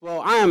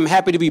am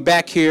happy to be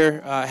back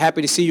here.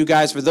 Happy to see you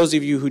guys. For those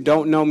of you who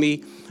don't know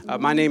me,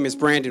 my name is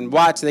Brandon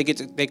Watts.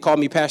 They call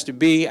me Pastor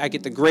B. I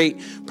get the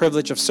great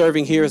privilege of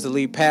serving here as the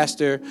lead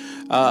pastor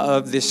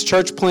of this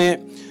church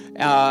plant.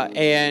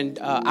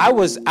 I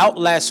was out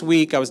last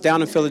week. I was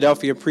down in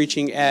Philadelphia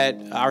preaching at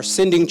our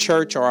sending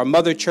church, or our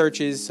mother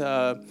church's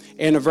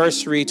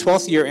anniversary,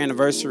 12th year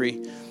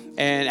anniversary.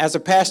 And as a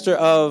pastor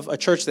of a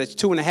church that's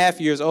 2.5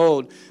 years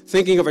old,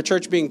 thinking of a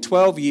church being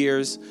 12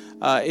 years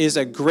is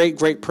a great,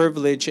 great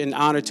privilege and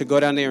honor to go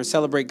down there and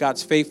celebrate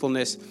God's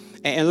faithfulness.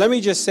 And let me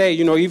just say,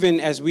 even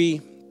as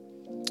we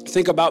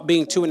think about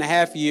being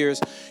 2.5 years,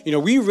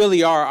 we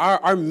really are,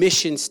 our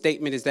mission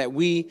statement is that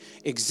we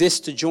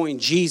exist to join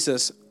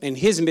Jesus in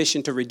his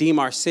mission to redeem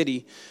our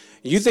city.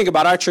 You think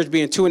about our church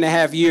being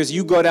 2.5 years,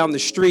 you go down the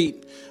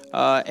street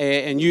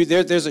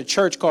there's a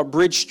church called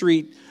Bridge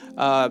Street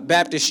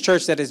Baptist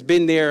Church that has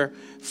been there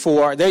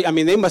for,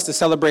 they must have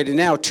celebrated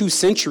now 2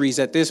 centuries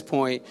at this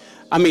point.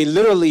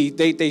 Literally,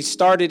 they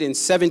started in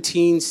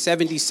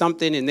 1770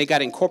 something and they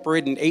got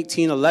incorporated in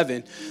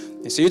 1811.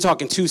 And so you're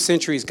talking 2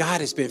 centuries.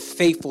 God has been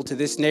faithful to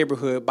this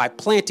neighborhood by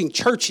planting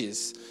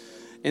churches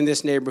in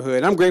this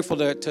neighborhood. I'm grateful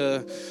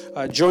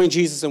to join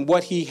Jesus in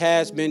what he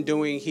has been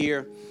doing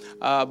here.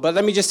 But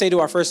let me just say to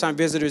our first-time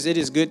visitors, it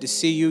is good to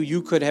see you.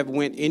 You could have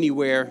went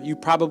anywhere. You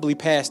probably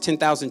passed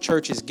 10,000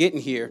 churches getting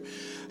here.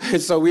 And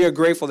so we are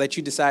grateful that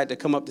you decided to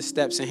come up the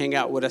steps and hang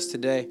out with us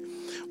today.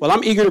 Well,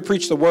 I'm eager to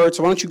preach the word,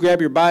 so why don't you grab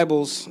your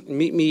Bibles and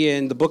meet me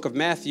in the book of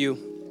Matthew.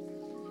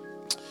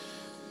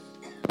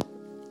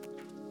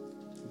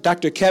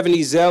 Dr. Kevin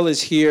Ezell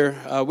is here.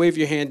 Wave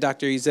your hand,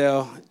 Dr.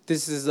 Ezell.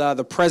 This is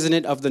the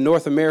president of the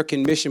North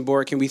American Mission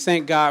Board. Can we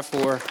thank God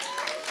for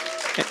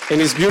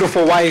and his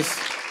beautiful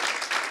wife?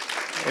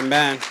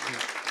 Amen.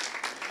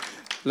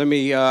 Let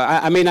me,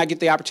 I may not get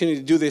the opportunity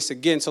to do this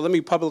again, so let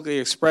me publicly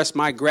express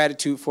my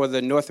gratitude for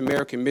the North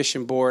American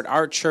Mission Board.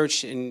 Our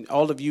church, and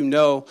all of you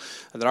know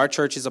that our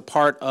church is a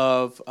part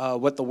of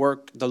the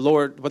work that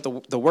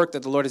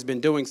the Lord has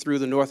been doing through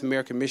the North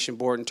American Mission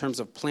Board in terms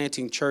of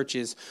planting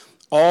churches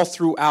all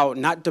throughout,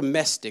 not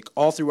domestic,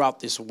 all throughout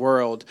this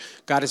world.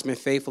 God has been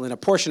faithful, and a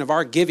portion of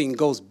our giving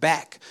goes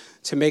back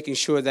to making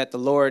sure that the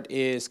Lord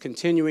is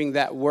continuing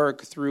that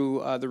work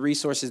through the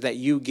resources that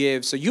you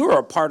give. So you are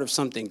a part of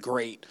something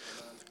great,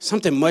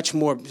 something much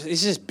more.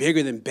 It's just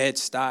bigger than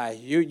Bed-Stuy.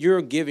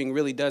 Your giving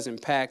really does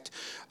impact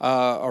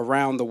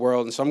around the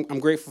world. And so I'm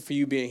grateful for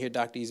you being here,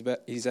 Dr.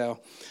 Ezell.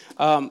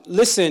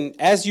 Listen,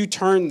 as you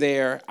turn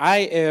there, I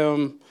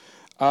am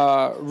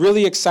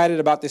really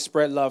excited about this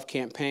Spread Love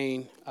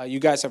campaign. You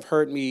guys have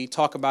heard me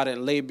talk about it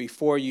and lay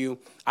before you.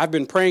 I've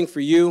been praying for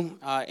you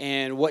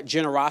and what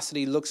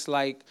generosity looks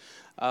like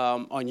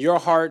on your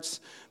hearts,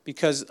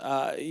 because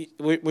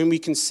when we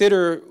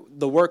consider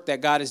the work that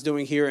God is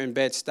doing here in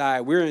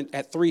Bed-Stuy, we're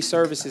at 3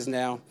 services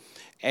now.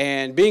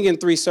 And being in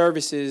 3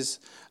 services,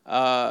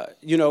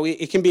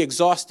 it can be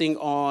exhausting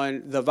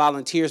on the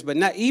volunteers, but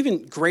not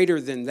even greater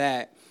than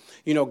that.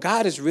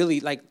 God is really,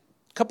 like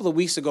a couple of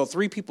weeks ago,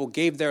 3 people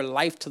gave their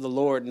life to the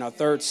Lord in our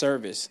 3rd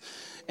service.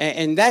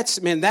 And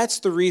that's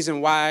the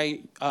reason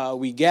why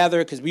we gather,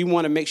 because we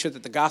want to make sure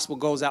that the gospel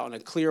goes out in a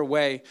clear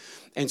way.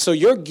 And so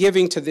your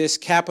giving to this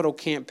capital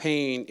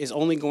campaign is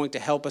only going to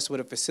help us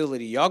with a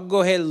facility. Y'all go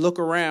ahead and look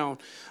around.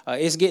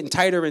 It's getting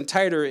tighter and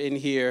tighter in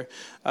here.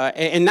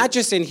 And not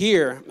just in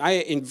here. I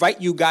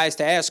invite you guys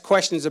to ask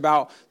questions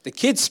about the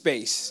kids'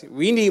 space.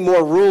 We need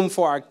more room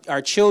for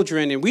our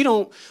children. And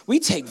we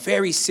take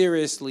very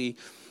seriously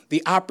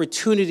the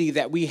opportunity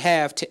that we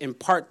have to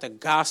impart the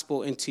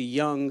gospel into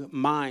young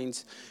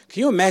minds.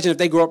 Can you imagine if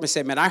they grow up and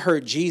say, man, I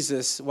heard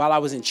Jesus while I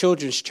was in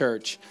children's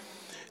church?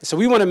 So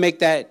we want to make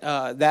that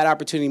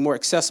opportunity more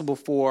accessible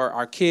for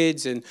our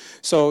kids. And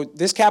so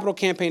this capital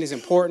campaign is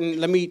important.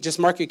 Let me just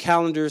mark your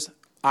calendars.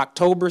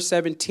 October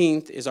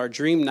 17th is our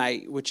dream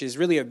night, which is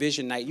really a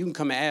vision night. You can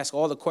come and ask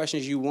all the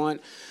questions you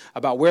want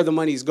about where the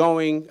money's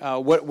going,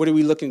 what are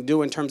we looking to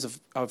do in terms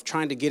of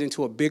trying to get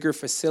into a bigger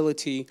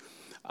facility.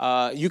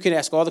 You can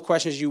ask all the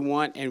questions you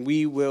want, and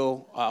we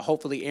will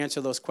hopefully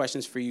answer those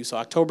questions for you. So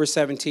October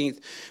 17th,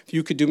 if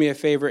you could do me a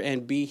favor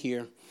and be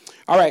here.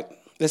 All right,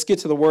 let's get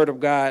to the Word of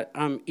God.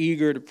 I'm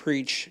eager to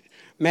preach.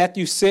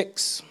 Matthew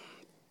 6,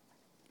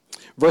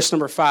 verse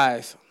number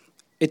 5.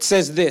 It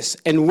says this,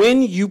 "And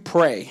when you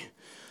pray,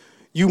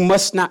 you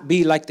must not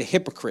be like the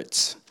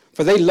hypocrites,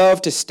 for they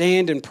love to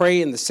stand and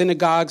pray in the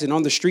synagogues and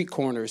on the street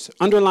corners."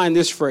 Underline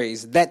this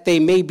phrase, "that they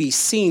may be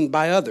seen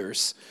by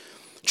others.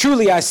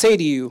 Truly I say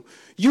to you,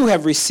 you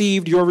have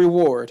received your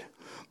reward.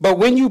 But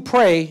when you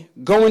pray,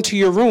 go into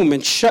your room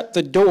and shut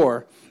the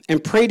door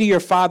and pray to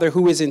your Father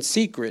who is in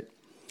secret.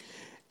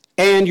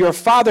 And your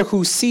Father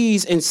who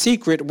sees in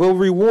secret will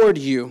reward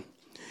you.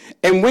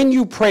 And when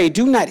you pray,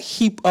 do not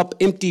heap up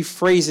empty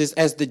phrases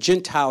as the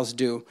Gentiles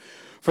do,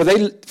 for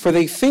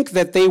they think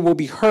that they will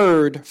be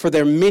heard for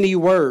their many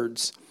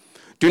words.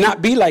 Do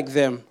not be like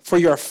them, for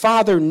your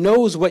Father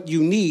knows what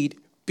you need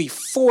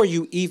before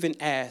you even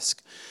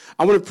ask."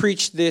 I want to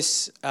preach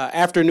this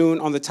afternoon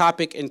on the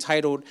topic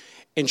entitled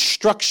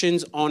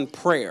Instructions on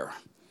Prayer.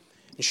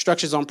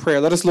 Instructions on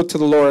prayer. Let us look to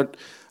the Lord.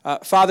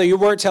 Father, your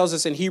word tells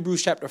us in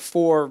Hebrews chapter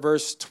 4,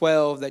 verse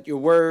 12, that your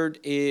word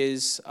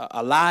is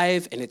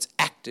alive and it's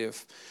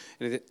active,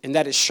 and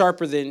that it's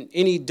sharper than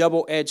any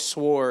double-edged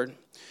sword.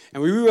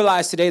 And we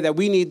realize today that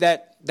we need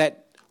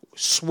that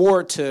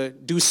sword to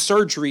do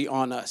surgery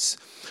on us,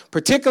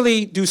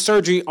 particularly do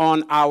surgery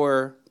on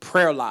our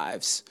prayer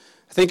lives.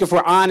 I think if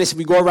we're honest, if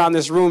we go around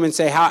this room and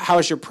say,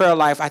 how's your prayer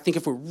life? I think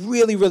if we're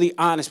really, really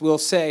honest, we'll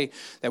say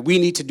that we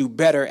need to do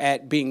better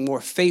at being more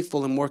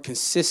faithful and more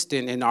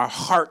consistent in our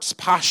heart's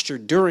posture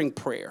during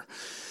prayer.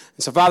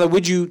 And so, Father,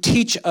 would you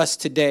teach us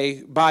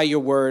today by your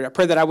word? I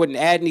pray that I wouldn't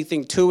add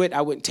anything to it.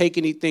 I wouldn't take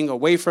anything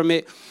away from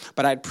it,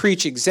 but I'd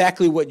preach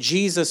exactly what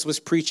Jesus was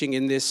preaching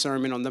in this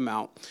Sermon on the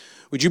Mount.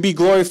 Would you be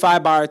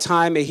glorified by our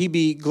time? May he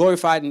be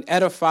glorified and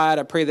edified.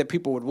 I pray that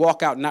people would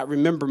walk out and not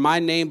remember my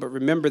name, but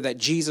remember that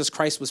Jesus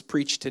Christ was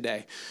preached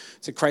today.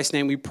 It's in Christ's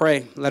name we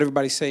pray. Let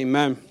everybody say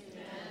amen.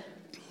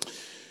 Amen.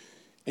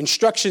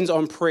 Instructions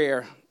on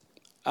prayer.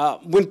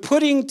 When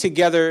putting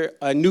together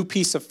a new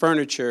piece of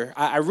furniture,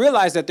 I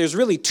realized that there's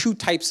really two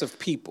types of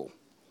people.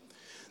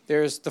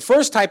 The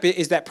first type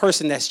is that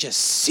person that's just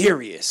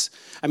serious.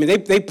 I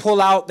mean, they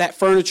pull out that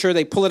furniture,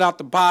 they pull it out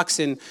the box,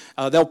 and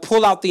they'll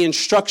pull out the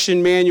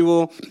instruction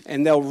manual,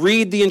 and they'll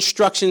read the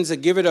instructions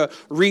and give it a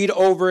read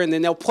over, and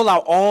then they'll pull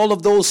out all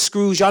of those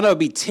screws. Y'all know it'd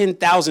be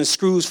 10,000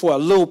 screws for a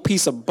little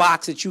piece of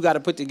box that you got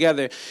to put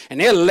together, and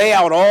they'll lay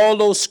out all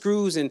those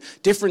screws in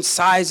different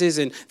sizes,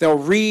 and they'll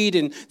read,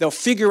 and they'll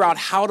figure out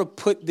how to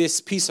put this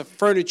piece of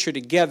furniture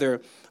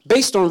together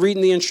based on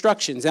reading the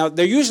instructions. Now,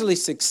 they're usually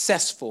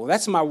successful.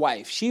 That's my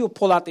wife. She will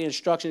pull out the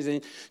instructions,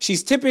 and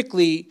she's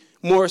typically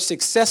more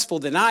successful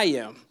than I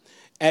am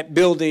at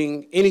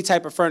building any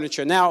type of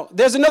furniture. Now,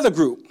 there's another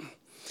group,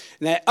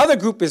 and that other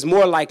group is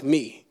more like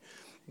me.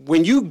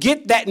 When you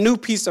get that new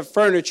piece of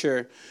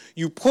furniture,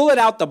 you pull it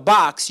out the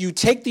box, you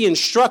take the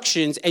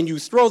instructions, and you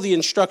throw the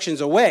instructions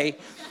away.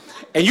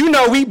 And you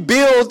know we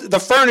build the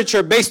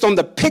furniture based on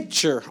the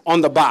picture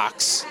on the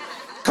box.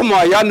 Come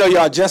on, y'all know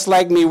y'all just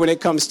like me when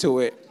it comes to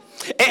it.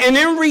 And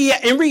in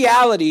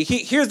reality,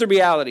 here's the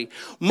reality.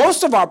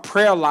 Most of our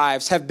prayer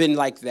lives have been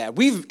like that.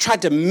 We've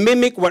tried to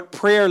mimic what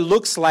prayer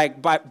looks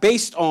like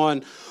based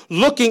on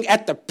looking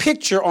at the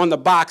picture on the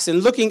box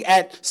and looking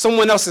at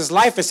someone else's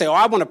life and say,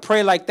 I want to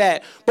pray like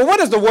that. But what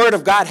does the Word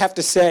of God have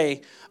to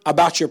say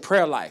about your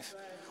prayer life?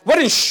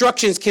 What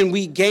instructions can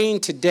we gain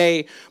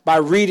today by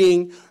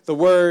reading the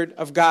Word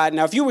of God?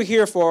 Now, if you were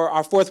here for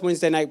our fourth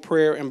Wednesday night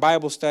prayer and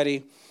Bible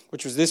study,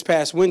 which was this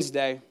past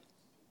Wednesday,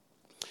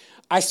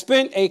 I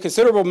spent a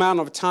considerable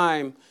amount of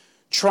time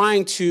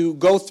trying to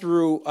go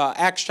through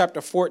Acts chapter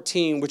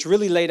 14, which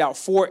really laid out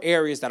 4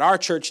 areas that our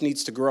church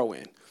needs to grow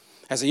in.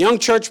 As a young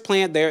church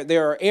plant,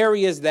 there are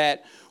areas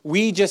that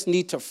we just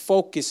need to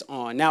focus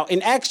on. Now,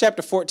 in Acts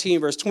chapter 14,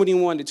 verse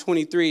 21 to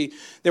 23,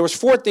 there was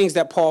 4 things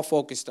that Paul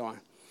focused on.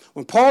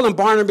 When Paul and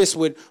Barnabas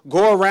would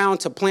go around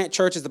to plant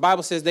churches, the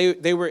Bible says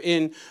they were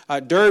in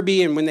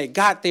Derbe, and when they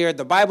got there,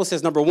 the Bible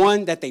says, number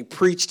 1, that they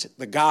preached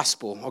the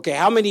gospel. Okay,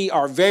 how many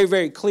are very,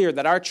 very clear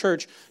that our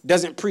church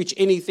doesn't preach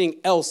anything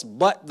else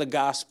but the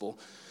gospel?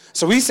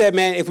 So we said,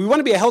 man, if we want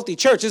to be a healthy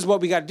church, this is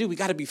what we got to do. We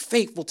got to be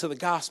faithful to the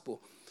gospel.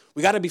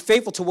 We got to be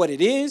faithful to what it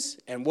is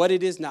and what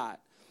it is not.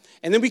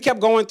 And then we kept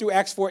going through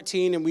Acts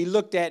 14, and we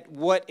looked at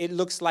what it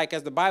looks like,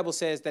 as the Bible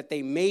says, that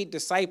they made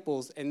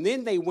disciples, and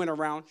then they went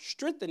around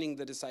strengthening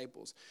the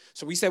disciples.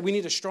 So we said we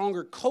need a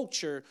stronger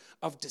culture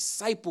of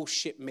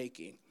discipleship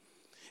making.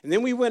 And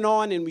then we went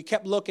on, and we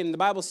kept looking, and the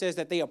Bible says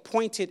that they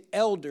appointed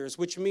elders,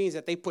 which means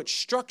that they put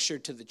structure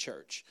to the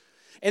church.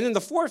 And then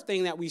the fourth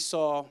thing that we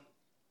saw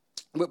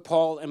with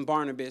Paul and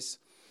Barnabas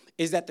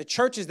is that the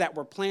churches that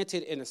were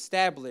planted and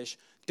established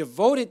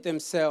devoted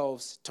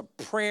themselves to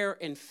prayer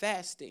and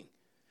fasting.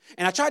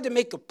 And I tried to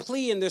make a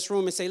plea in this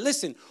room and say,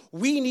 listen,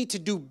 we need to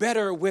do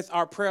better with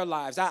our prayer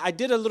lives. I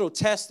did a little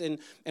test in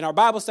our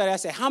Bible study. I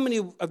said, how many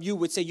of you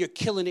would say you're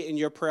killing it in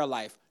your prayer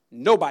life?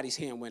 Nobody's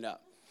hand went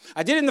up.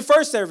 I did it in the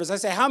first service. I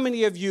said, how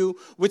many of you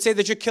would say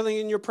that you're killing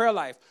it in your prayer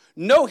life?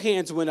 No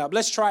hands went up.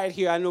 Let's try it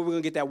here. I know we're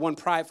going to get that one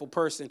prideful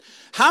person.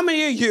 How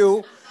many of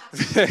you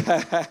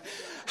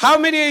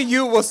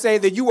will say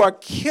that you are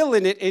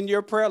killing it in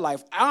your prayer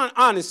life?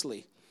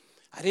 Honestly.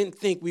 I didn't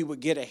think we would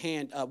get a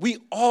hand up. We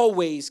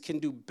always can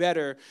do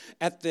better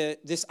at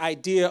this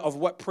idea of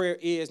what prayer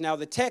is. Now,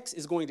 the text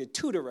is going to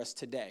tutor us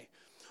today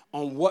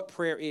on what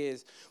prayer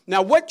is.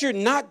 Now, what you're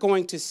not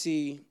going to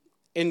see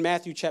in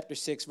Matthew chapter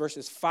 6,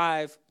 verses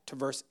 5 to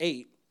verse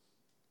 8,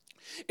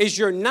 is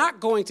you're not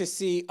going to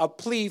see a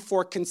plea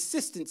for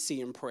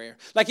consistency in prayer.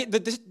 Like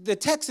the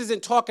text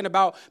isn't talking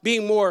about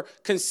being more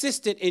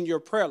consistent in your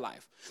prayer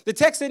life. The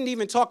text isn't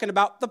even talking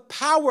about the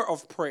power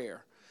of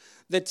prayer.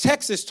 The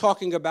text is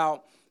talking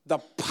about the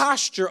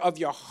posture of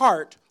your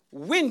heart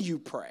when you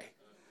pray.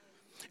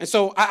 And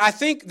so I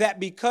think that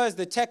because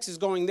the text is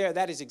going there,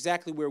 that is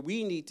exactly where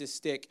we need to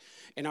stick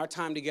in our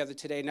time together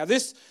today. Now,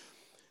 this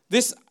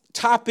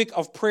topic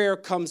of prayer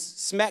comes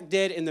smack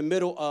dead in the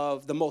middle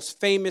of the most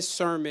famous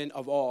sermon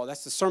of all.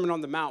 That's the Sermon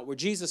on the Mount, where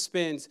Jesus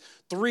spends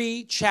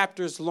 3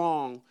 chapters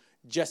long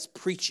just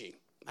preaching.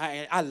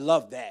 I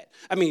love that.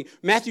 I mean,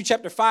 Matthew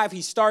chapter 5,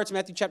 he starts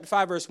Matthew chapter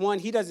 5, verse 1.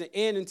 He doesn't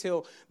end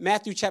until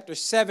Matthew chapter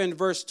 7,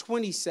 verse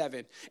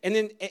 27. And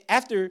then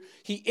after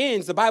he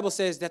ends, the Bible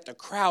says that the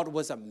crowd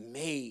was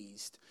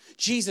amazed.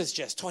 Jesus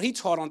just taught. He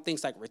taught on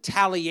things like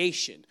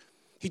retaliation.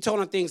 He taught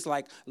on things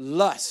like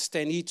lust,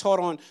 and he taught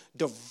on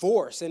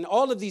divorce and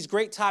all of these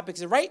great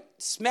topics. And right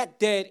smack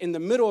dead in the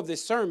middle of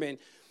this sermon,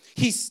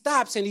 he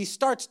stops and he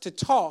starts to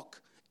talk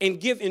and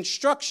give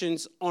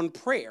instructions on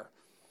prayer.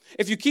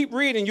 If you keep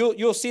reading,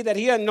 you'll see that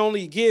he doesn't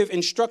only give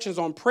instructions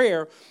on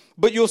prayer,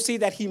 but you'll see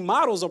that he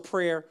models a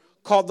prayer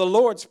called the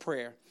Lord's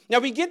Prayer. Now,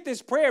 we get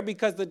this prayer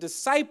because the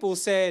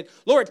disciples said,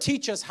 Lord,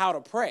 teach us how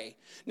to pray.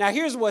 Now,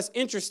 here's what's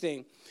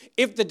interesting.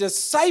 If the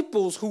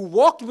disciples who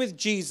walked with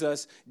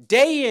Jesus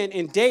day in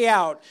and day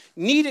out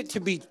needed to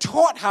be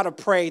taught how to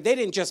pray, they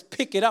didn't just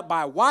pick it up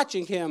by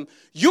watching him.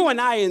 You and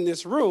I in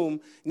this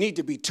room need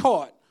to be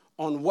taught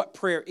on what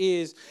prayer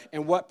is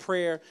and what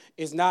prayer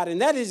is not.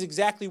 And that is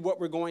exactly what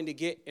we're going to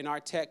get in our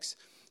text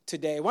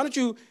today. Why don't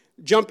you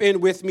jump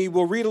in with me?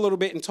 We'll read a little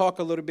bit and talk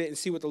a little bit and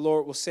see what the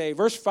Lord will say.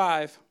 Verse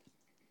 5,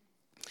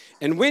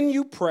 and when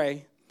you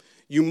pray,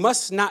 you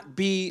must not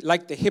be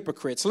like the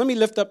hypocrites. So let me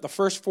lift up the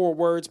first 4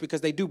 words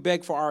because they do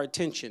beg for our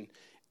attention.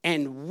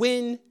 And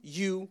when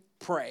you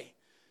pray.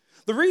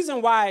 The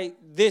reason why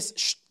this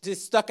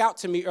stuck out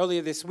to me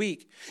earlier this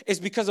week is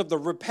because of the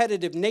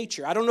repetitive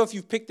nature. I don't know if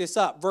you've picked this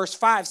up. Verse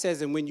 5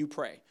 says, and when you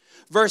pray.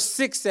 Verse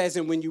 6 says,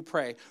 and when you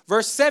pray.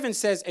 Verse 7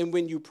 says, and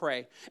when you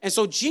pray. And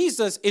so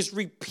Jesus is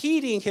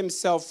repeating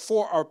himself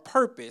for a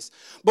purpose.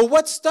 But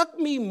what stuck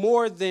me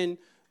more than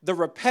the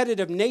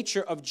repetitive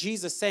nature of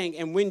Jesus saying,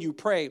 and when you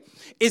pray,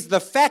 is the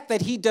fact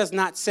that he does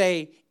not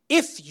say,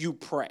 if you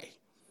pray.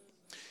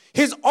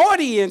 His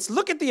audience,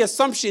 look at the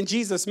assumption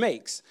Jesus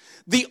makes.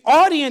 The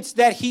audience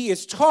that he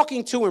is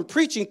talking to and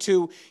preaching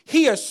to,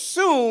 he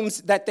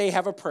assumes that they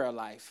have a prayer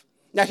life.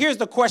 Now, here's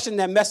the question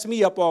that messed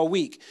me up all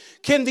week.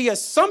 Can the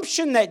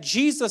assumption that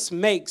Jesus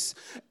makes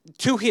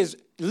to his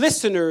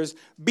listeners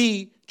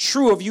be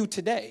true of you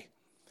today?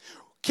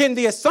 Can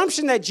the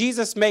assumption that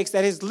Jesus makes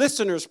that his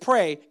listeners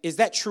pray, is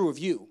that true of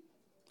you?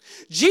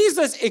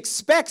 Jesus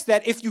expects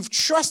that if you've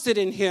trusted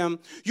in him,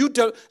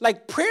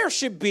 prayer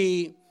should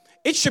be,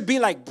 it should be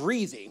like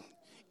breathing.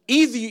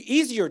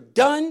 Easier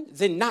done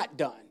than not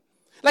done.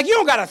 Like, you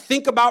don't got to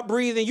think about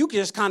breathing. You can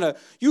just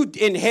you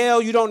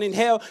inhale, you don't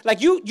inhale. Like,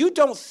 you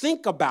don't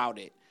think about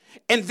it.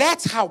 And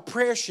that's how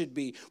prayer should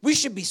be. We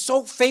should be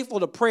so faithful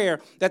to prayer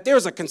that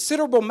there's a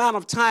considerable amount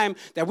of time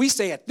that we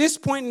say at this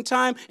point in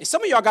time, and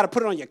some of y'all got to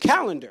put it on your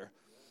calendar.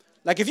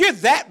 Like, if you're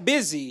that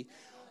busy,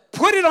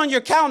 put it on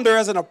your calendar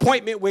as an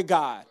appointment with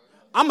God.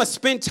 I'm going to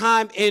spend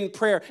time in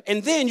prayer.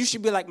 And then you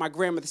should be like my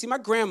grandmother. See, my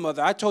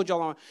grandmother, I told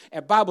y'all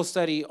at Bible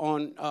study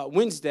on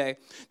Wednesday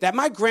that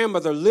my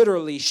grandmother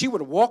literally, she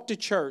would walk to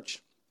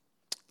church.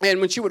 And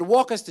when she would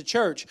walk us to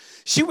church,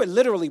 she would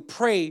literally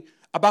pray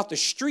about the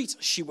streets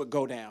she would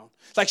go down.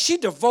 Like, she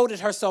devoted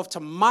herself to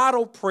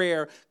model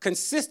prayer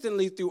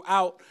consistently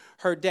throughout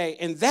her day.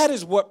 And that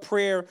is what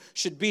prayer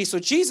should be. So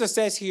Jesus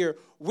says here,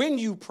 when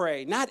you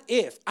pray, not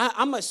if.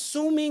 I'm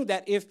assuming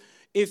that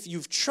if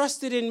you've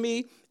trusted in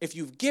me, if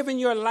you've given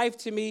your life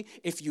to me,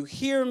 if you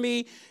hear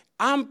me,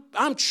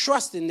 I'm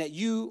trusting that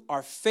you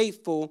are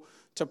faithful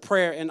to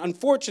prayer. And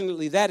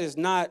unfortunately, that is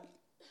not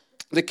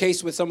the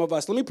case with some of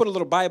us. Let me put a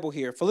little Bible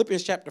here.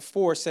 Philippians chapter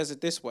 4 says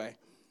it this way.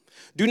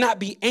 Do not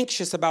be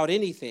anxious about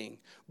anything,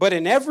 but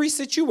in every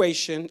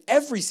situation,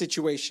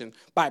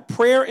 by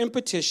prayer and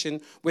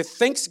petition, with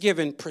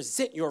thanksgiving,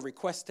 present your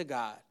request to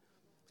God.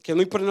 Okay, let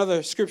me put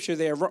another scripture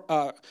there.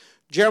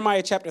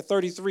 Jeremiah chapter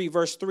 33,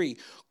 verse 3.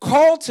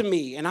 Call to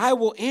me, and I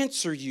will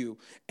answer you,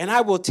 and I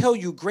will tell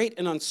you great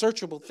and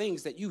unsearchable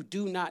things that you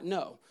do not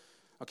know.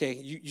 Okay,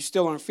 you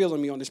still aren't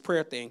feeling me on this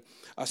prayer thing.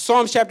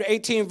 Psalms chapter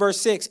 18,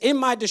 verse 6. In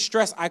my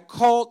distress, I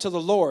called to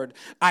the Lord.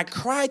 I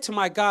cried to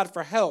my God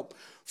for help.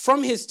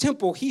 From his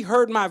temple, he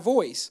heard my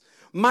voice.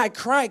 My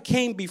cry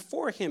came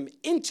before him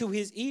into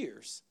his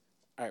ears.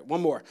 All right,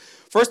 one more.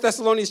 1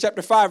 Thessalonians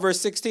chapter 5, verse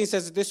 16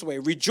 says it this way.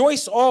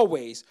 Rejoice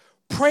always.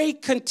 Pray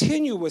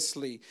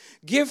continuously.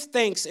 Give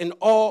thanks in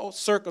all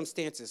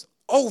circumstances.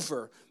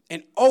 Over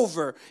and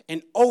over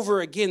and over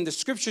again. The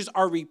scriptures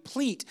are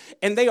replete,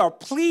 and they are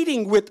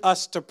pleading with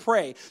us to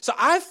pray. So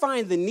I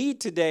find the need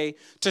today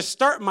to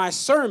start my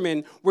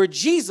sermon where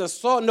Jesus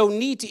saw no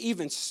need to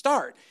even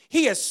start.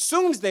 He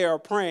assumes they are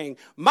praying.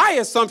 My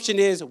assumption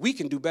is we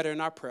can do better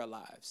in our prayer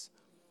lives.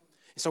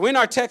 So in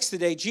our text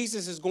today,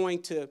 Jesus is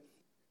going to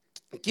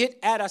get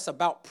at us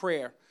about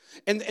prayer.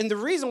 And the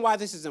reason why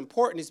this is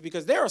important is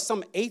because there are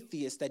some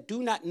atheists that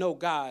do not know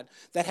God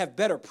that have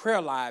better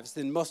prayer lives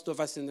than most of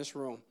us in this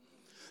room.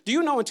 Do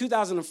you know in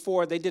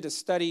 2004, they did a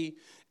study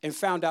and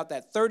found out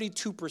that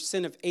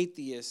 32% of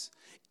atheists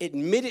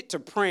admitted to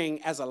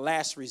praying as a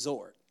last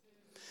resort.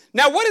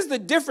 Now, what is the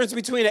difference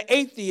between an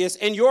atheist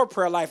and your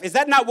prayer life? Is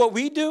that not what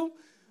we do?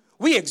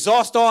 We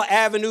exhaust all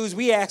avenues.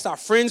 We ask our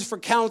friends for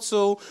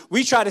counsel.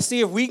 We try to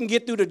see if we can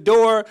get through the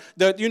door,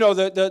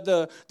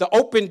 the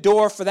open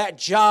door for that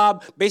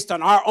job based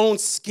on our own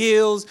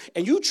skills.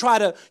 And you try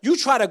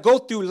to go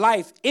through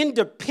life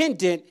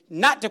independent,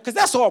 not because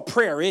that's all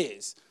prayer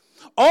is.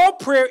 All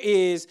prayer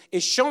is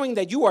showing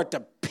that you are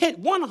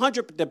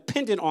 100%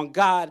 dependent on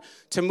God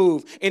to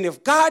move. And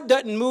if God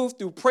doesn't move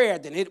through prayer,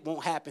 then it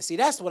won't happen. See,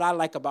 that's what I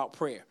like about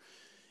prayer.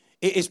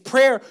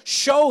 Prayer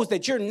shows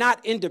that you're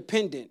not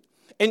independent.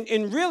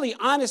 And really,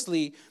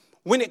 honestly,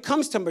 when it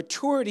comes to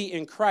maturity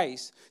in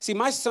Christ, see,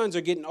 my sons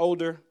are getting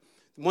older.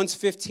 One's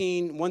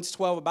 15, one's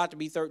 12, about to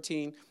be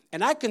 13.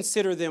 And I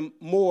consider them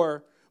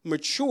more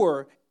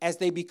mature as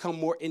they become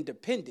more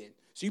independent.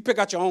 So you pick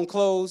out your own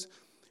clothes.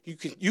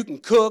 You can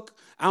cook.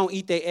 I don't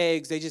eat their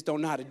eggs. They just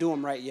don't know how to do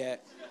them right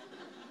yet.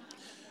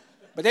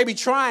 But they be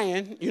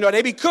trying.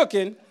 They be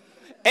cooking.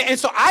 And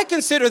so I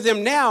consider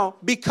them now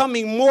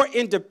becoming more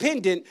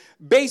independent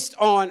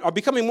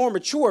becoming more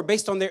mature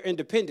based on their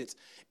independence.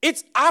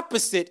 It's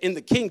opposite in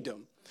the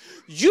kingdom.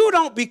 You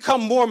don't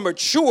become more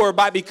mature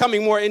by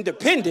becoming more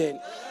independent.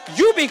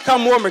 You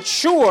become more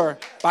mature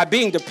by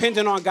being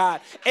dependent on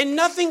God. And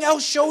nothing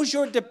else shows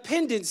your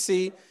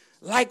dependency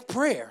like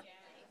prayer.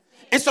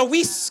 And so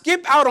we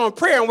skip out on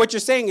prayer, and what you're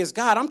saying is,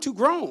 God, I'm too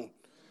grown.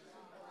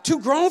 Too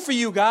grown for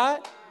you,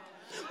 God.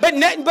 But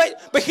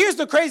here's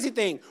the crazy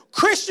thing.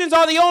 Christians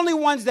are the only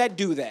ones that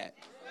do that.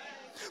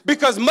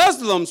 Because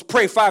Muslims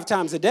pray 5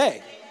 times a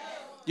day.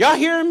 Y'all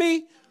hearing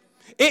me?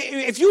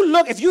 If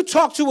you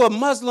talk to a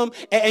Muslim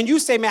and you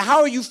say, man, how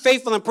are you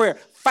faithful in prayer?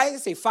 They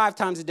say 5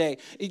 times a day.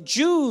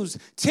 Jews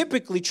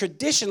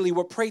traditionally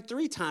would pray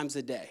 3 times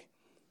a day.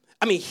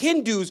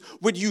 Hindus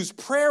would use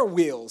prayer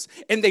wheels,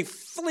 and they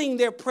fling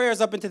their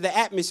prayers up into the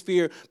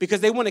atmosphere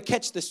because they want to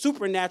catch the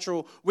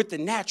supernatural with the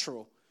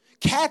natural.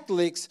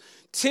 Catholics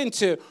tend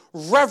to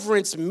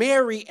reverence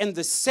Mary and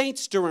the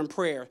saints during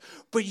prayer.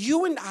 But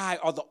you and I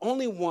are the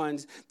only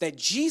ones that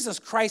Jesus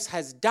Christ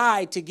has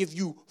died to give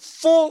you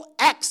full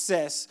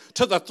access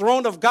to the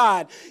throne of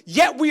God,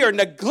 yet we are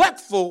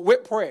neglectful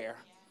with prayer.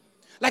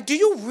 Like, do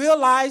you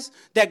realize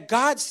that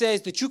God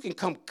says that you can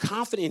come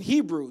confident in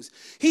Hebrews?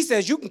 He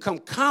says you can come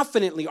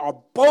confidently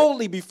or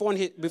boldly before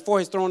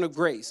his throne of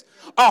grace.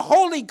 A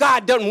holy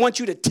God doesn't want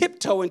you to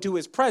tiptoe into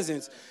his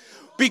presence.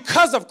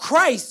 Because of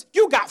Christ,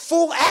 you got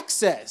full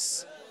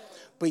access.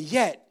 But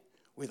yet,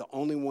 we're the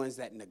only ones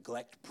that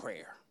neglect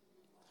prayer.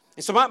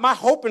 And so my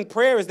hope and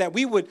prayer is that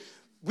we would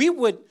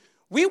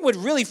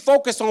really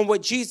focus on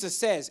what Jesus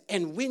says.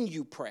 And when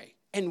you pray,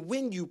 and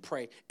when you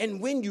pray, and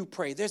when you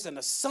pray, there's an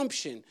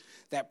assumption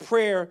that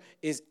prayer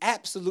is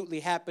absolutely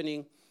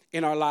happening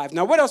in our lives.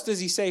 Now, what else does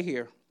he say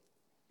here?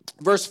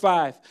 Verse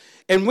 5,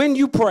 and when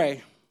you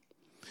pray,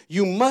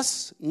 you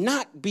must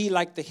not be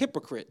like the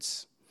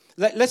hypocrites.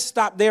 Let's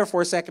stop there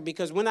for a second,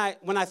 because when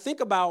I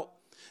think about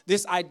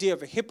this idea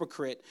of a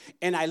hypocrite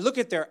and I look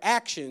at their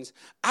actions,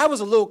 I was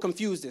a little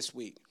confused this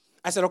week.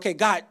 I said, okay,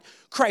 God,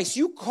 Christ,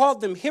 you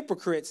called them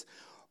hypocrites,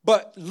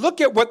 but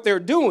look at what they're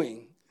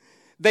doing.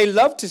 They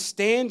love to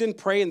stand and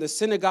pray in the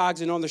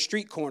synagogues and on the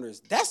street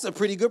corners. That's a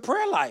pretty good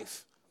prayer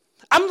life.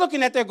 I'm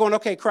looking at that going,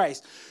 okay,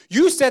 Christ,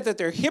 you said that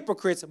they're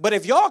hypocrites, but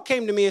if y'all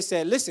came to me and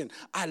said, listen,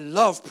 I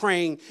love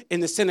praying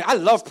in the synagogue, I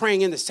love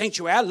praying in the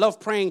sanctuary, I love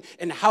praying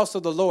in the house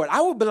of the Lord,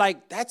 I would be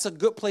like, that's a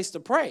good place to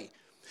pray.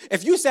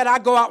 If you said I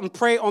go out and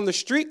pray on the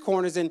street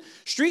corners, and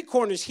street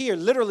corners here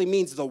literally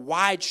means the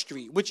wide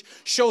street, which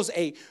shows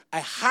a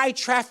high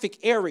traffic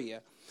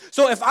area.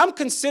 So if I'm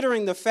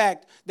considering the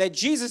fact that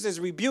Jesus is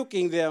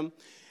rebuking them,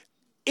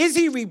 is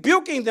he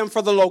rebuking them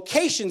for the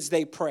locations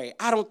they pray?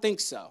 I don't think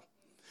so.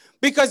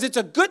 Because it's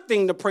a good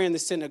thing to pray in the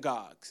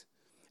synagogues.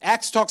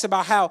 Acts talks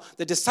about how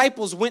the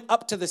disciples went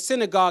up to the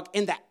synagogue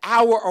in the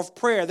hour of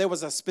prayer. There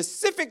was a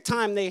specific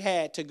time they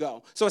had to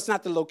go. So it's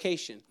not the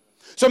location.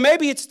 So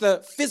maybe it's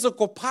the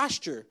physical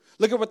posture.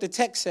 Look at what the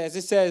text says.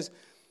 It says,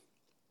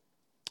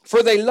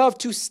 for they love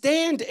to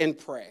stand and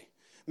pray.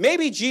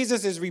 Maybe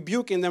Jesus is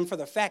rebuking them for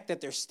the fact that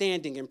they're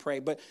standing and pray.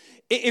 But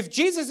if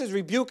Jesus is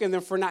rebuking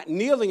them for not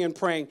kneeling and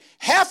praying,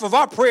 half of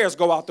our prayers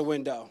go out the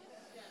window.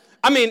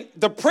 I mean,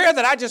 the prayer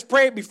that I just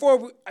prayed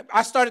before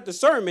I started the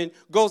sermon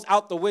goes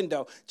out the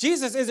window.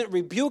 Jesus isn't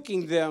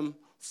rebuking them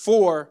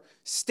for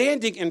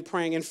standing and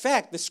praying. In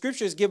fact, the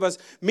scriptures give us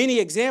many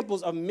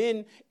examples of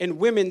men and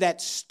women that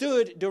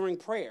stood during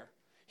prayer.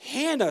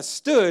 Hannah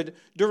stood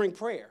during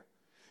prayer.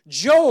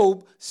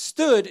 Job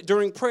stood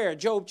during prayer.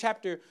 Job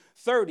chapter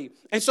 30.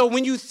 And so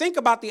when you think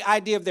about the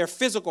idea of their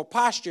physical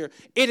posture,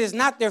 it is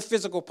not their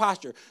physical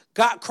posture.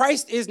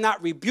 Christ is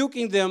not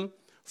rebuking them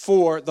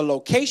for the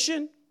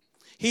location.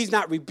 He's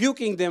not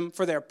rebuking them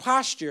for their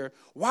posture.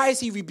 Why is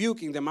he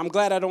rebuking them? I'm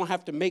glad I don't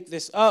have to make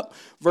this up.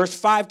 Verse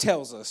 5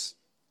 tells us.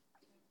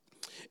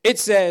 It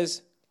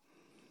says,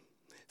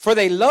 for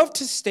they love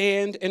to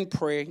stand and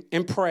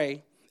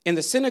pray in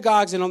the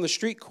synagogues and on the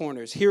street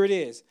corners. Here it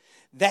is,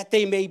 that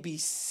they may be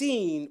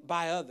seen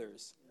by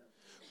others.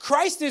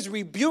 Christ is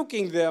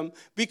rebuking them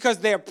because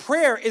their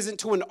prayer isn't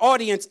to an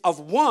audience of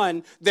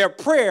one. Their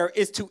prayer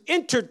is to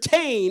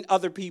entertain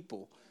other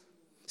people.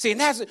 See, and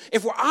that's,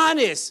 if we're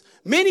honest,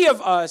 many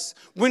of us,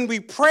 when we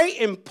pray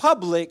in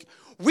public,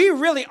 we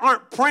really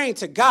aren't praying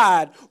to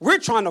God. We're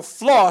trying to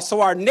floss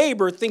so our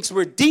neighbor thinks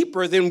we're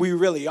deeper than we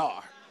really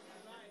are.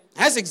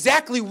 That's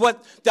exactly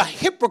what the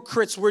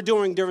hypocrites were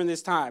doing during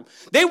this time.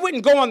 They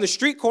wouldn't go on the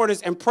street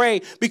corners and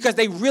pray because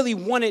they really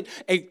wanted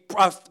a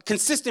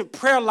consistent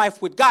prayer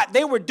life with God.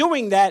 They were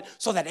doing that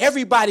so that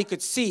everybody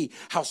could see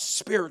how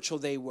spiritual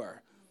they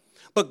were.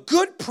 But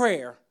good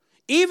prayer,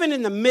 even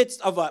in the midst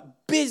of a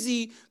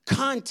busy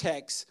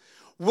context,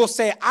 will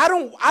say, I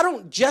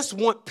don't just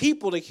want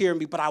people to hear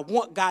me, but I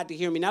want God to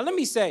hear me. Now, let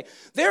me say,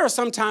 there are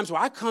some times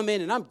where I come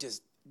in and I'm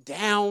just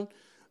down,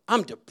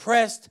 I'm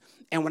depressed,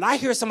 and when I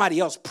hear somebody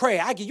else pray,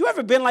 you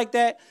ever been like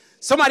that?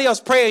 Somebody else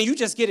pray and you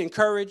just get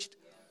encouraged?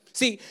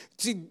 See,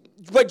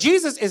 what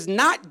Jesus is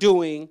not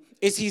doing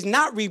is he's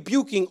not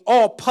rebuking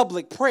all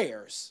public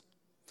prayers.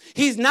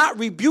 He's not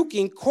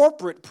rebuking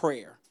corporate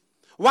prayer.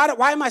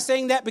 Why am I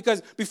saying that?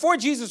 Because before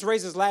Jesus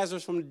raises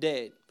Lazarus from the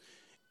dead,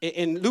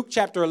 in Luke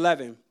chapter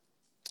 11,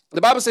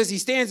 the Bible says he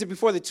stands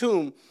before the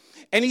tomb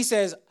and he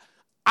says,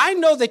 I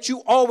know that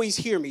you always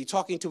hear me,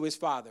 talking to his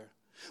father,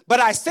 but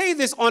I say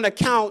this on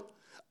account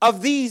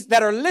of these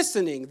that are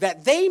listening,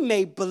 that they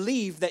may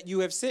believe that you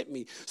have sent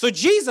me. So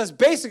Jesus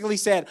basically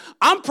said,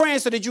 I'm praying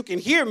so that you can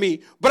hear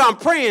me, but I'm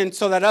praying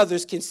so that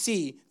others can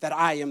see that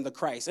I am the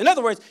Christ. In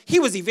other words, he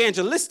was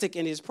evangelistic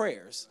in his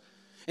prayers.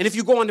 And if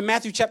you go on to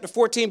Matthew chapter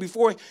 14,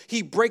 before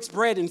he breaks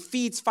bread and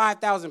feeds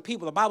 5,000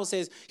 people, the Bible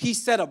says he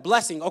said a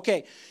blessing.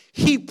 Okay,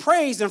 he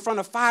prays in front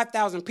of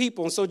 5,000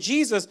 people. And so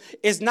Jesus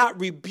is not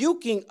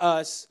rebuking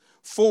us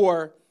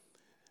for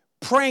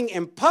praying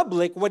in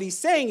public. What he's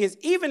saying is,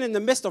 even in the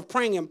midst of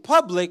praying in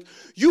public,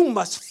 you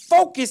must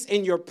focus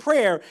in your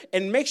prayer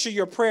and make sure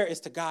your prayer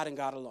is to God and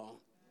God alone.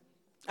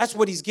 That's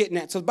what he's getting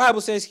at. So the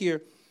Bible says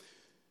here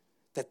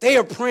that they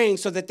are praying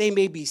so that they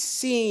may be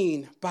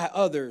seen by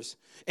others.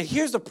 And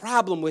here's the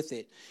problem with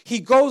it. He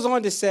goes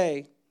on to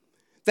say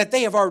that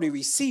they have already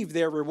received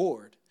their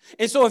reward.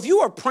 And so if you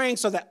are praying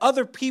so that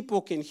other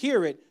people can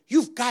hear it,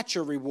 you've got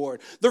your reward.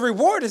 The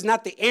reward is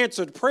not the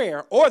answered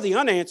prayer or the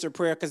unanswered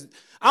prayer, because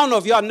I don't know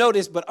if y'all know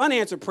this, but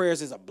unanswered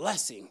prayers is a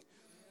blessing.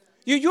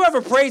 You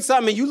ever prayed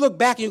something and you look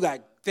back and you go,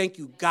 thank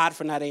you, God,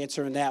 for not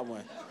answering that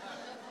one.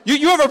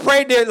 You ever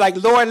prayed there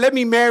like, Lord, let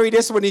me marry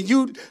this one, and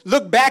you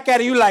look back at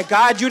it, you like,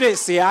 God, you didn't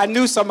see it. I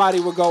knew somebody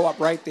would go up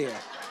right there.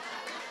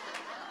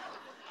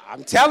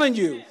 I'm telling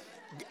you,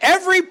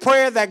 every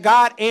prayer that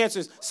God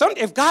answers,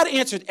 if God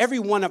answered every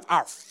one of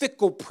our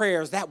fickle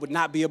prayers, that would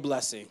not be a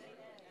blessing.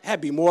 That'd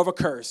be more of a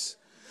curse.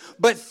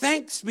 But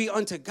thanks be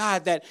unto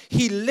God that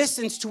he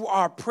listens to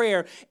our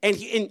prayer,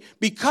 and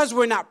because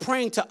we're not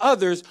praying to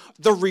others,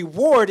 the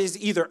reward is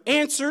either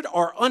answered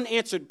or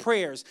unanswered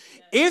prayers.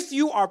 If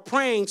you are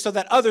praying so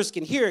that others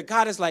can hear it,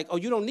 God is like, oh,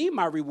 you don't need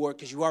my reward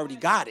because you already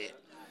got it.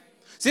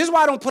 See, this is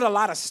why I don't put a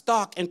lot of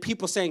stock in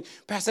people saying,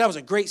 Pastor, that was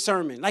a great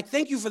sermon. Like,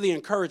 thank you for the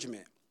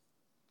encouragement.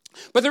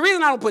 But the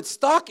reason I don't put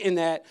stock in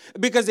that,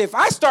 because if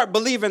I start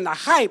believing the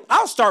hype,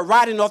 I'll start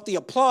riding off the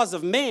applause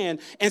of man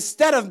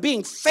instead of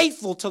being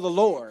faithful to the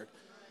Lord.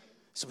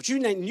 So what you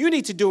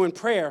need to do in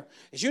prayer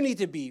is you need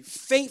to be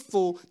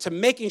faithful to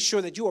making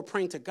sure that you are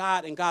praying to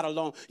God and God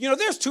alone. You know,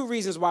 there's two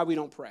reasons why we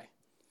don't pray.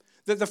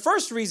 The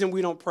first reason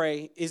we don't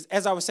pray is,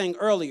 as I was saying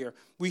earlier,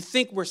 we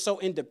think we're so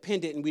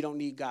independent and we don't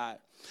need God.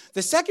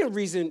 The second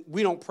reason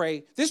we don't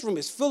pray, this room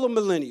is full of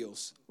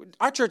millennials.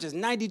 Our church is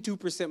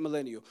 92%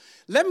 millennial.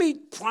 Let me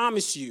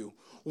promise you,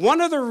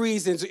 one of the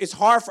reasons it's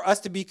hard for us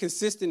to be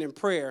consistent in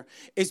prayer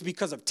is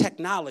because of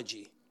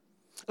technology.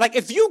 Like,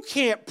 if you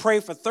can't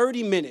pray for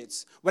 30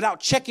 minutes without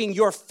checking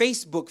your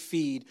Facebook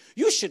feed,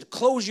 you should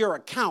close your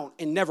account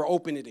and never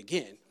open it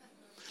again.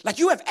 Like,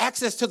 you have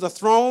access to the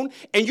throne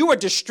and you are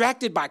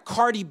distracted by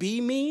Cardi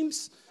B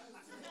memes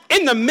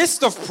in the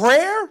midst of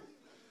prayer.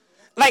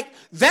 Like,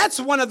 that's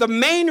one of the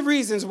main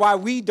reasons why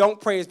we don't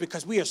pray, is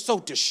because we are so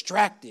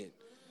distracted.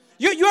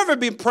 You ever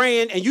been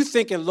praying and you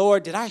thinking,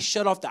 Lord, did I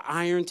shut off the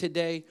iron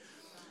today?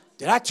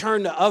 Did I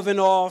turn the oven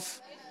off?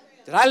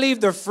 Did I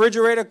leave the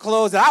refrigerator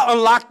closed?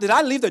 Did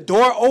I leave the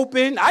door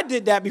open? I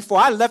did that before.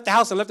 I left the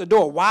house and left the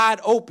door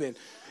wide open.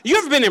 You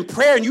ever been in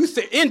prayer and you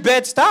in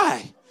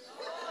Bed-Stuy?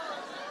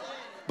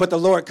 But the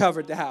Lord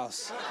covered the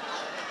house.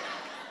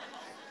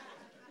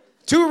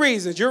 Two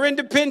reasons. You're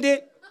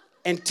independent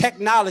and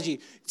technology.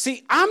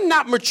 See, I'm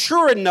not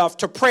mature enough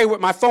to pray with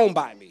my phone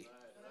by me.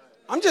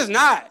 I'm just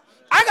not.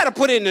 I got to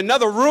put it in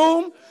another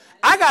room.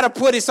 I got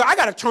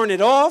to turn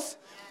it off.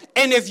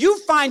 And if you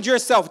find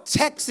yourself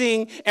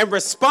texting and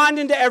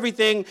responding to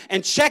everything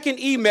and checking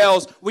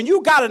emails when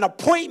you got an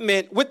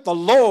appointment with the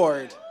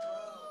Lord,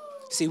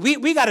 see,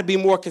 we got to be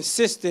more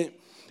consistent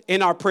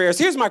in our prayers.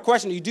 Here's my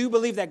question to you. Do you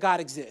believe that God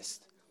exists?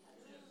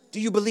 Do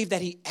you believe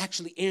that he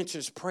actually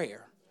answers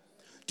prayer?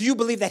 Do you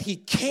believe that he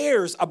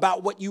cares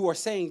about what you are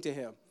saying to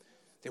him?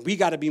 Then we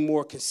got to be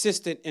more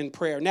consistent in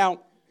prayer.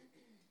 Now,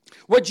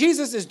 what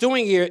Jesus is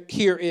doing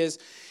here is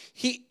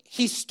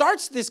he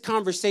starts this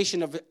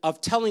conversation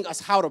of telling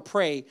us how to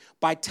pray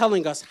by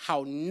telling us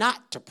how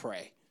not to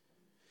pray.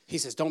 He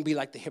says, don't be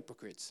like the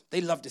hypocrites.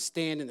 They love to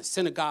stand in the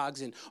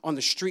synagogues and on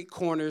the street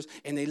corners,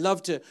 and they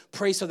love to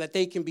pray so that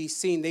they can be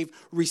seen. They've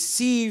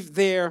received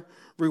their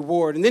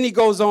reward. And then he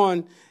goes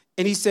on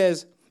and he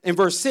says in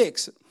verse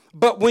 6,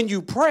 but when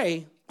you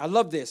pray, I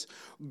love this,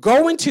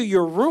 go into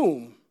your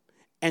room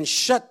and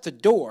shut the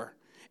door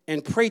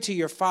and pray to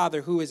your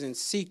Father who is in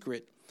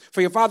secret.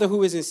 For your Father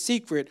who is in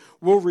secret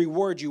will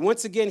reward you.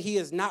 Once again, he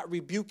is not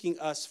rebuking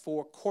us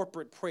for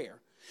corporate prayer.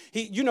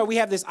 We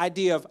have this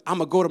idea of, I'm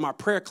going to go to my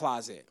prayer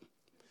closet.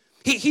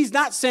 He's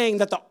not saying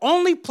that the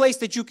only place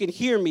that you can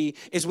hear me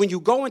is when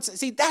you go and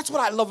see, that's what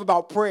I love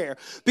about prayer.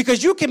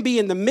 Because you can be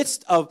in the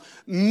midst of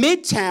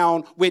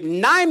Midtown with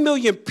 9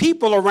 million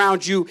people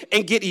around you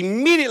and get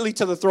immediately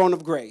to the throne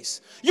of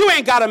grace. You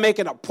ain't got to make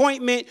an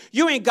appointment.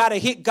 You ain't got to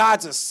hit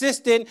God's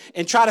assistant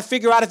and try to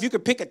figure out if you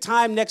could pick a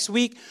time next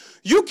week.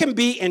 You can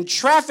be in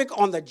traffic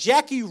on the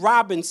Jackie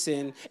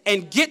Robinson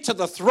and get to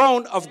the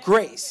throne of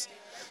grace.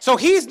 So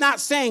he's not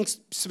saying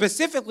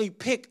specifically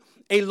pick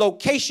a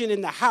location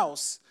in the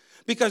house,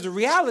 because the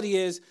reality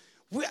is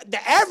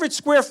the average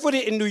square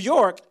footage in New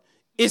York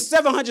is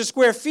 700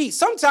 square feet.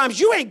 Sometimes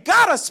you ain't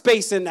got a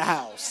space in the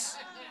house.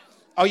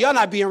 Oh, y'all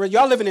not being real.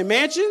 Y'all living in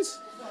mansions?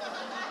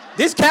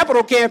 This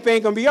capital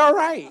campaign going to be all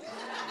right.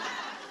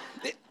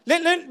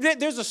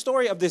 There's a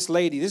story of this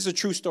lady. This is a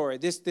true story.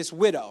 This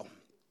widow.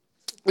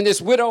 And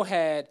this widow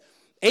had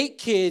 8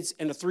 kids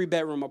in a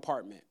 3-bedroom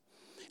apartment.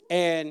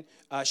 And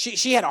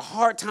she had a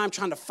hard time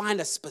trying to find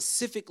a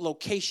specific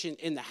location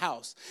in the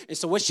house. And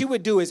so what she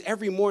would do is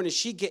every morning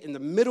she'd get in the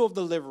middle of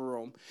the living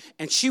room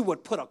and she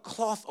would put a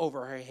cloth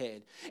over her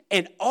head.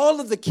 And all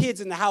of the kids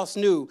in the house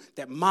knew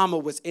that mama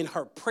was in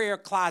her prayer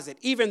closet,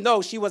 even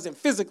though she wasn't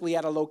physically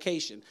at a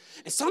location.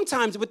 And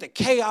sometimes with the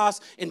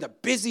chaos and the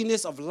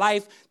busyness of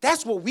life,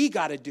 that's what we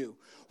got to do.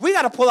 We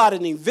got to pull out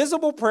an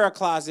invisible prayer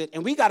closet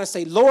and we got to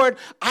say, Lord,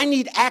 I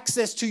need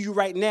access to you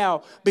right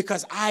now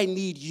because I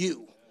need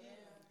you.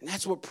 And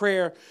that's what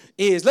prayer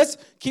is. Let's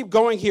keep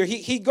going here.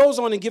 He goes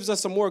on and gives us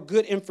some more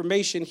good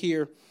information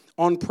here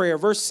on prayer.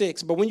 Verse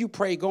 6, but when you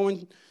pray, go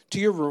into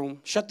your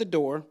room, shut the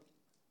door,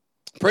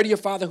 pray to your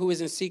Father who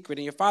is in secret,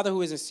 and your Father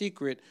who is in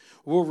secret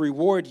will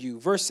reward you.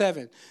 Verse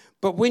 7,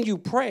 but when you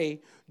pray,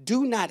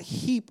 do not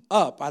heap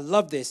up, I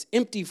love this,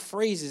 empty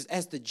phrases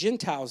as the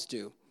Gentiles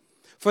do,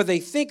 for they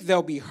think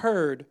they'll be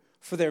heard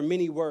for their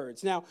many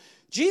words. Now,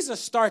 Jesus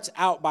starts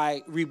out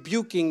by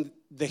rebuking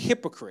the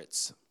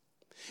hypocrites.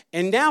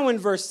 And now in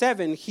verse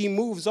 7, he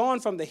moves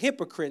on from the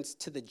hypocrites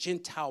to the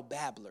Gentile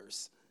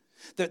babblers,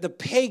 the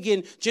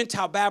pagan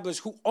Gentile babblers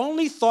who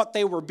only thought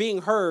they were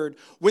being heard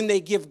when they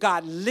give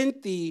God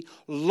lengthy,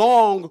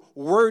 long,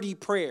 wordy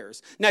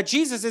prayers. Now,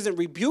 Jesus isn't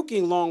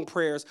rebuking long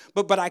prayers,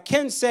 but I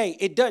can say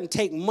it doesn't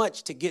take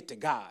much to get to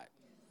God.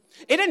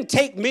 It doesn't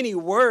take many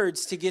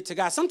words to get to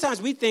God.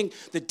 Sometimes we think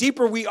the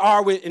deeper we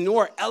are and the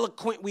more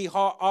eloquent we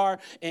are,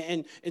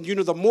 and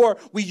the more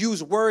we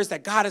use words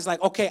that God is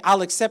like, okay,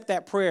 I'll accept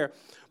that prayer.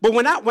 But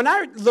when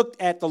I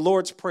looked at the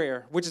Lord's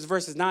Prayer, which is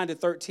verses 9 to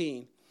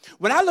 13,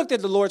 when I looked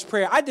at the Lord's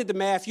Prayer, I did the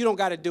math. You don't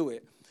got to do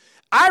it.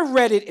 I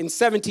read it in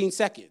 17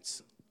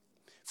 seconds.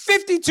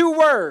 52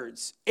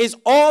 words is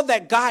all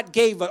that God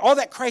gave us, all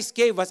that Christ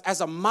gave us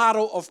as a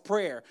model of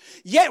prayer.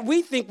 Yet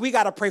we think we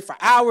got to pray for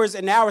hours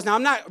and hours. Now,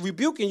 I'm not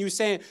rebuking you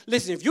saying,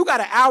 listen, if you got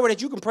an hour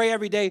that you can pray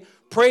every day,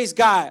 praise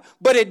God.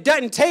 But it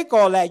doesn't take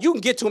all that. You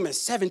can get to him in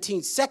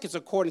 17 seconds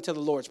according to the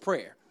Lord's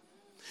Prayer.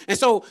 And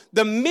so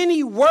the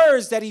many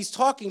words that he's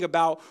talking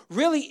about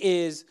really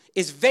is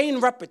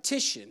vain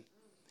repetition.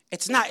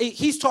 It's not,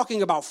 he's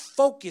talking about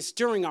focus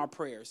during our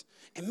prayers.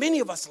 And many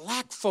of us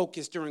lack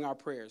focus during our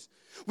prayers.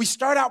 We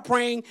start out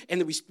praying,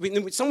 and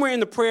then somewhere in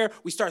the prayer,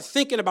 we start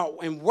thinking about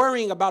and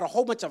worrying about a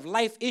whole bunch of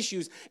life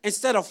issues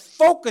instead of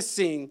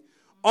focusing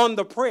on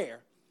the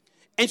prayer.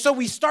 And so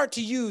we start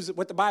to use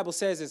what the Bible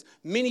says is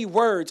many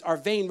words are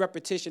vain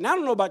repetition. I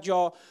don't know about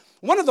y'all.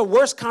 One of the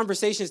worst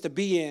conversations to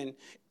be in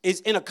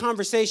is in a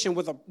conversation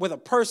with a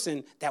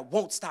person that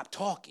won't stop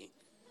talking.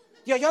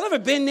 Y'all ever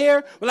been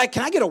there? We're like,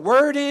 can I get a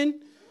word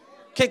in?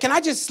 Can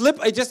I just slip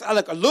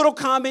like a little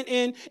comment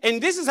in?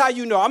 And this is how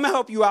you know. I'm going to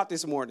help you out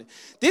this morning.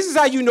 This is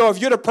how you know if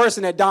you're the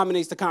person that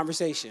dominates the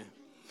conversation.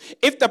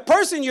 If the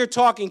person you're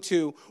talking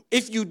to,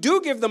 if you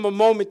do give them a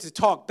moment to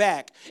talk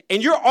back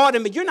and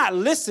you're not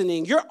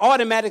listening, you're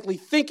automatically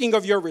thinking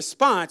of your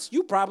response,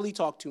 you probably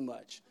talk too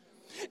much.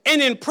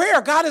 And in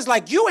prayer, God is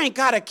like, you ain't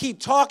got to keep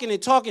talking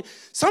and talking.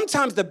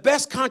 Sometimes the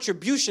best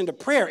contribution to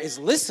prayer is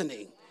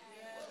listening.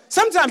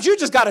 Sometimes you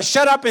just got to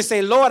shut up and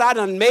say, Lord, I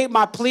done made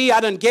my plea.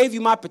 I done gave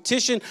you my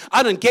petition.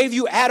 I done gave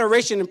you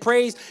adoration and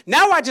praise.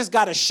 Now I just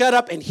got to shut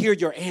up and hear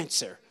your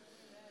answer.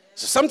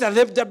 So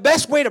sometimes the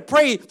best way to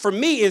pray for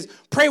me is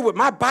pray with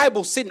my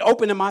Bible sitting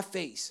open in my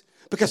face.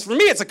 Because for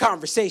me, it's a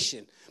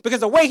conversation.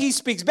 Because the way he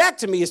speaks back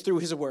to me is through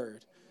his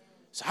word.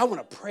 So I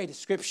want to pray the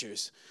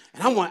scriptures.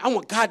 And I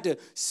want God to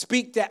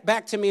speak that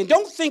back to me. And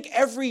don't think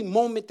every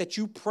moment that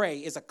you pray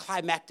is a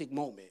climactic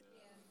moment.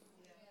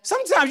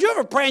 Sometimes you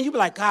ever pray and you be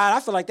like, God, I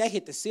feel like that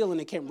hit the ceiling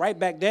and came right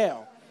back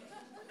down.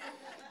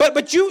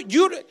 But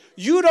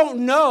you don't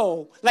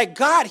know. Like,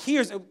 God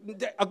hears.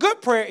 A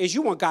good prayer is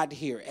you want God to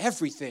hear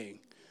everything,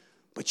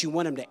 but you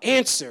want him to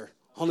answer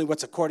only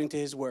what's according to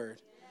his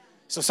word.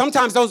 So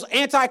sometimes those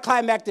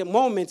anticlimactic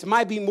moments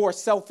might be more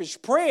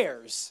selfish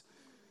prayers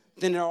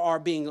than there are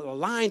being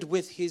aligned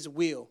with his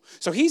will.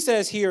 So he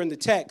says here in the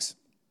text,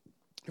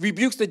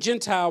 rebukes the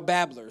Gentile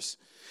babblers.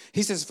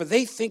 He says, for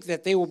they think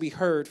that they will be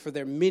heard for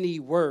their many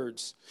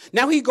words.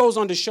 Now he goes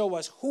on to show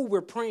us who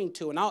we're praying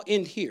to, and I'll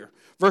end here.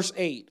 Verse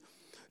 8,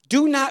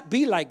 do not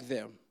be like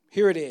them.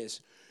 Here it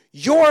is.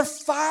 Your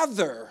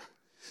Father.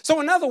 So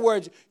in other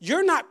words,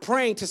 you're not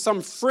praying to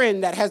some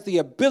friend that has the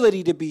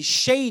ability to be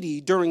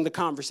shady during the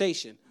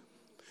conversation.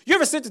 You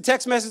ever sent a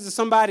text message to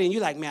somebody and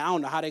you're like, man, I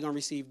don't know how they're going to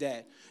receive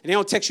that. And they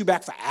don't text you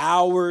back for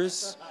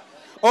hours.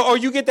 Or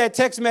you get that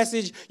text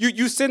message,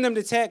 you send them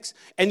the text,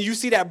 and you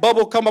see that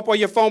bubble come up on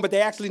your phone, but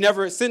they actually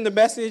never send the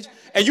message,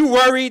 and you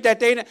worried that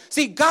they...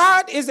 See,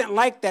 God isn't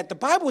like that. The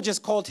Bible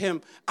just called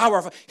him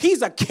our...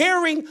 He's a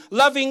caring,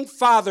 loving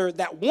Father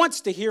that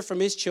wants to hear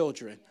from his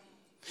children.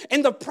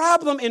 And the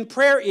problem in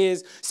prayer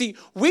is, see,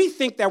 we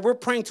think that we're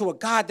praying to a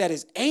God that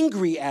is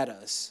angry at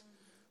us,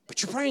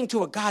 but you're praying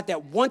to a God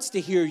that wants to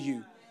hear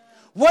you.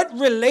 What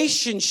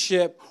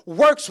relationship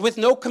works with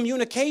no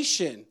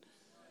communication?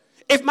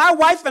 If my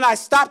wife and I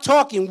stop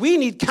talking, we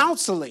need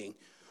counseling.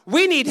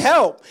 We need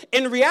help.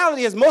 And the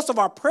reality is most of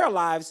our prayer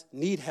lives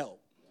need help.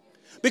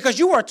 Because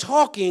you are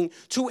talking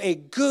to a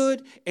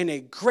good and a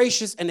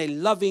gracious and a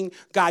loving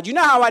God. You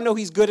know how I know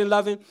he's good and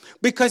loving?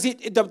 Because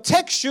the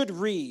text should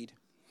read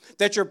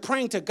that you're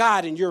praying to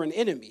God and you're an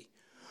enemy.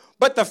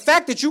 But the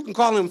fact that you can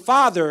call him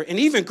Father, and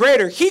even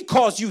greater, he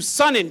calls you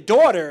son and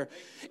daughter,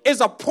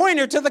 is a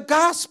pointer to the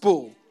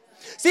gospel.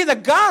 See,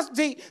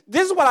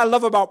 this is what I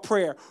love about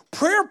prayer.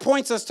 Prayer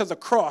points us to the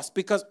cross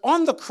because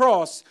on the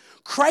cross,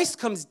 Christ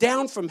comes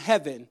down from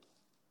heaven.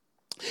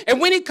 And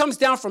when he comes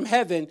down from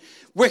heaven,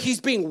 where he's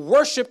being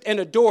worshiped and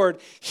adored,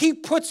 he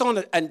puts on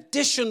an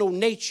additional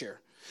nature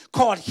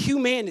called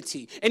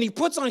humanity. And he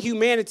puts on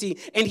humanity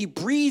and he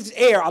breathes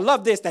air. I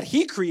love this, that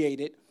he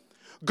created,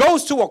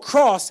 goes to a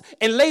cross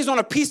and lays on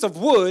a piece of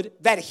wood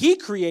that he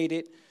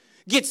created,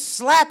 gets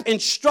slapped and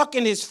struck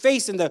in his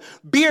face and the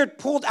beard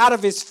pulled out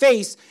of his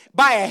face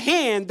by a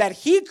hand that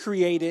he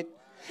created.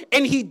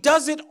 And he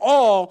does it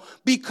all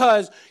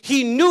because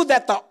he knew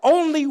that the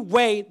only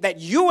way that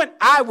you and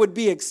I would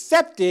be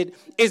accepted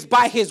is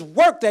by his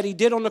work that he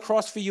did on the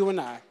cross for you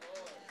and I.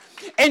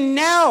 And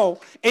now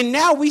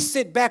we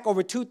sit back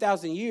over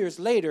 2,000 years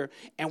later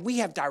and we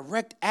have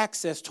direct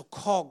access to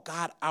call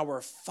God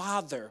our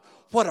Father.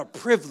 What a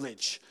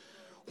privilege.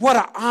 What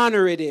an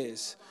honor it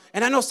is.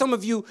 And I know some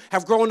of you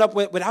have grown up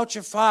without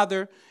your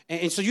father,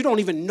 and so you don't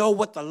even know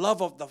what the love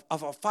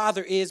of a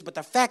father is, but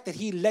the fact that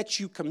he lets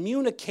you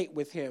communicate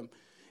with him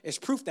is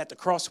proof that the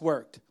cross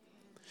worked.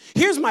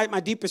 Here's my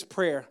deepest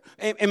prayer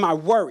and my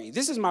worry.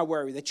 This is my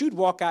worry, that you'd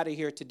walk out of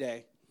here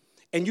today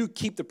and you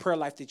keep the prayer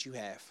life that you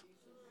have.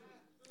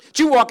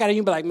 You walk out and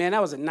you be like, man,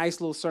 that was a nice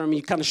little sermon.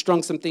 You kind of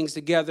strung some things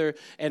together,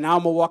 and now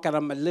I'm going to walk out,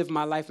 I'm going to live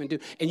my life and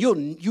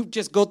you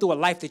just go through a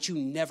life that you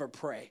never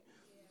pray.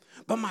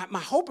 But my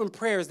hope and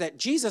prayer is that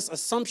Jesus'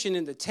 assumption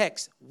in the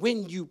text,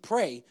 when you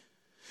pray,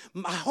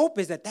 my hope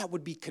is that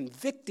would be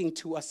convicting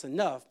to us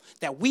enough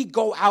that we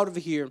go out of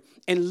here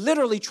and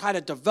literally try to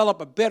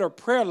develop a better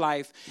prayer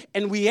life,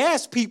 and we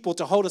ask people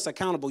to hold us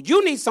accountable.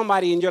 You need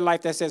somebody in your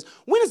life that says,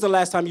 when is the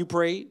last time you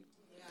prayed?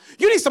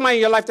 You need somebody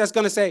in your life that's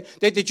going to say,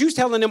 that you're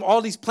telling them all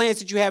these plans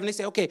that you have, and they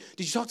say, okay,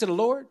 did you talk to the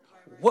Lord?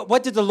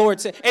 What did the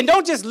Lord say? And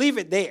don't just leave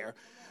it there.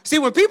 See,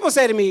 when people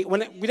say to me,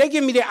 when they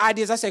give me their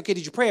ideas, I say, okay,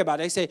 did you pray about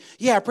it? They say,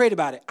 yeah, I prayed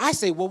about it. I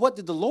say, well, what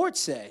did the Lord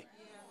say?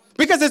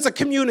 Because it's a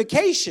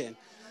communication.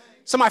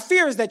 So my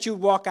fear is that you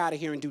walk out of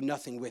here and do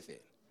nothing with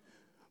it.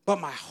 But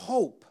my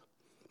hope,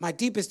 my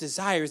deepest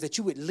desire is that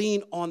you would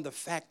lean on the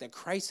fact that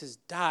Christ has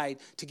died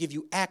to give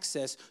you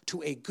access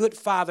to a good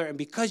Father. And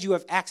because you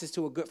have access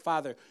to a good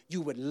Father, you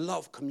would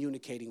love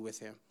communicating with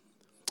him.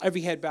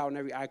 Every head bowed and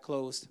every eye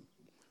closed.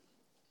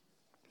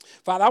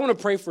 Father, I want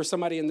to pray for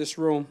somebody in this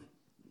room.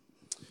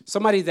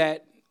 Somebody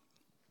that,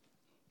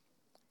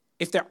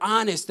 if they're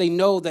honest, they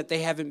know that they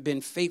haven't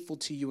been faithful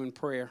to you in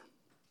prayer.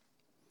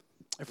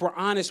 If we're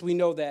honest, we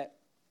know that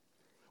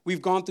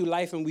we've gone through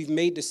life and we've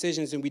made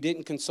decisions and we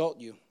didn't consult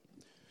you.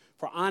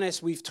 If we're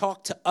honest, we've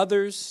talked to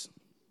others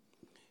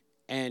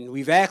and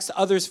we've asked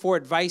others for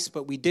advice,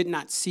 but we did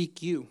not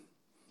seek you.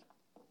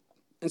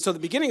 And so the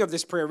beginning of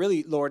this prayer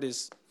really, Lord,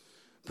 is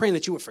praying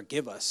that you would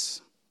forgive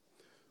us.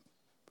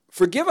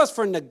 Forgive us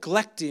for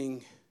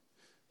neglecting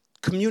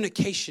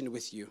communication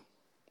with you.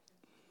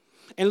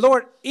 And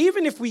Lord,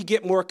 even if we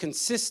get more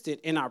consistent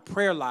in our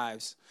prayer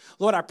lives,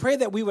 Lord, I pray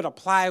that we would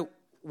apply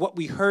what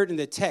we heard in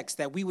the text,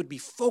 that we would be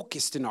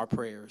focused in our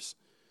prayers,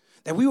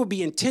 that we would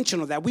be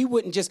intentional, that we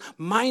wouldn't just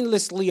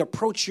mindlessly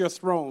approach your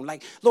throne.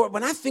 Like, Lord,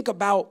 when I think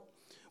about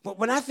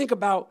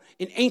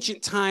in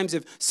ancient times,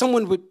 if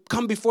someone would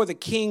come before the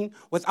king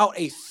without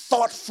a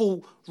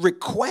thoughtful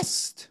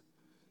request,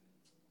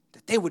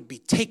 that they would be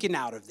taken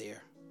out of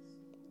there.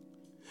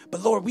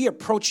 But Lord, we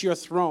approach your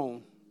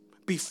throne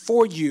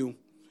before you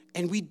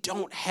and we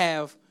don't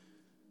have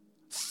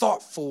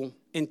thoughtful,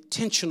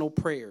 intentional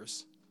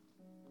prayers.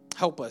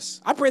 Help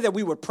us. I pray that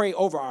we would pray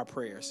over our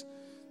prayers.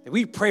 That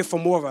we pray for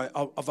more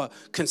of a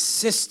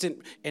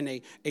consistent and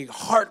a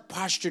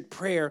heart-postured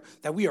prayer,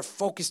 that we are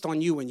focused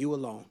on you and you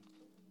alone.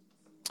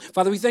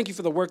 Father, we thank you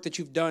for the work that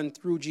you've done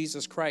through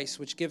Jesus Christ,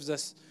 which gives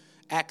us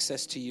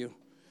access to you.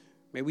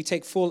 May we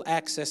take full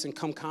access and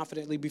come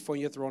confidently before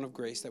your throne of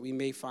grace, that we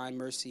may find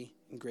mercy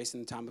and grace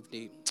in the time of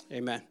need.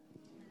 Amen.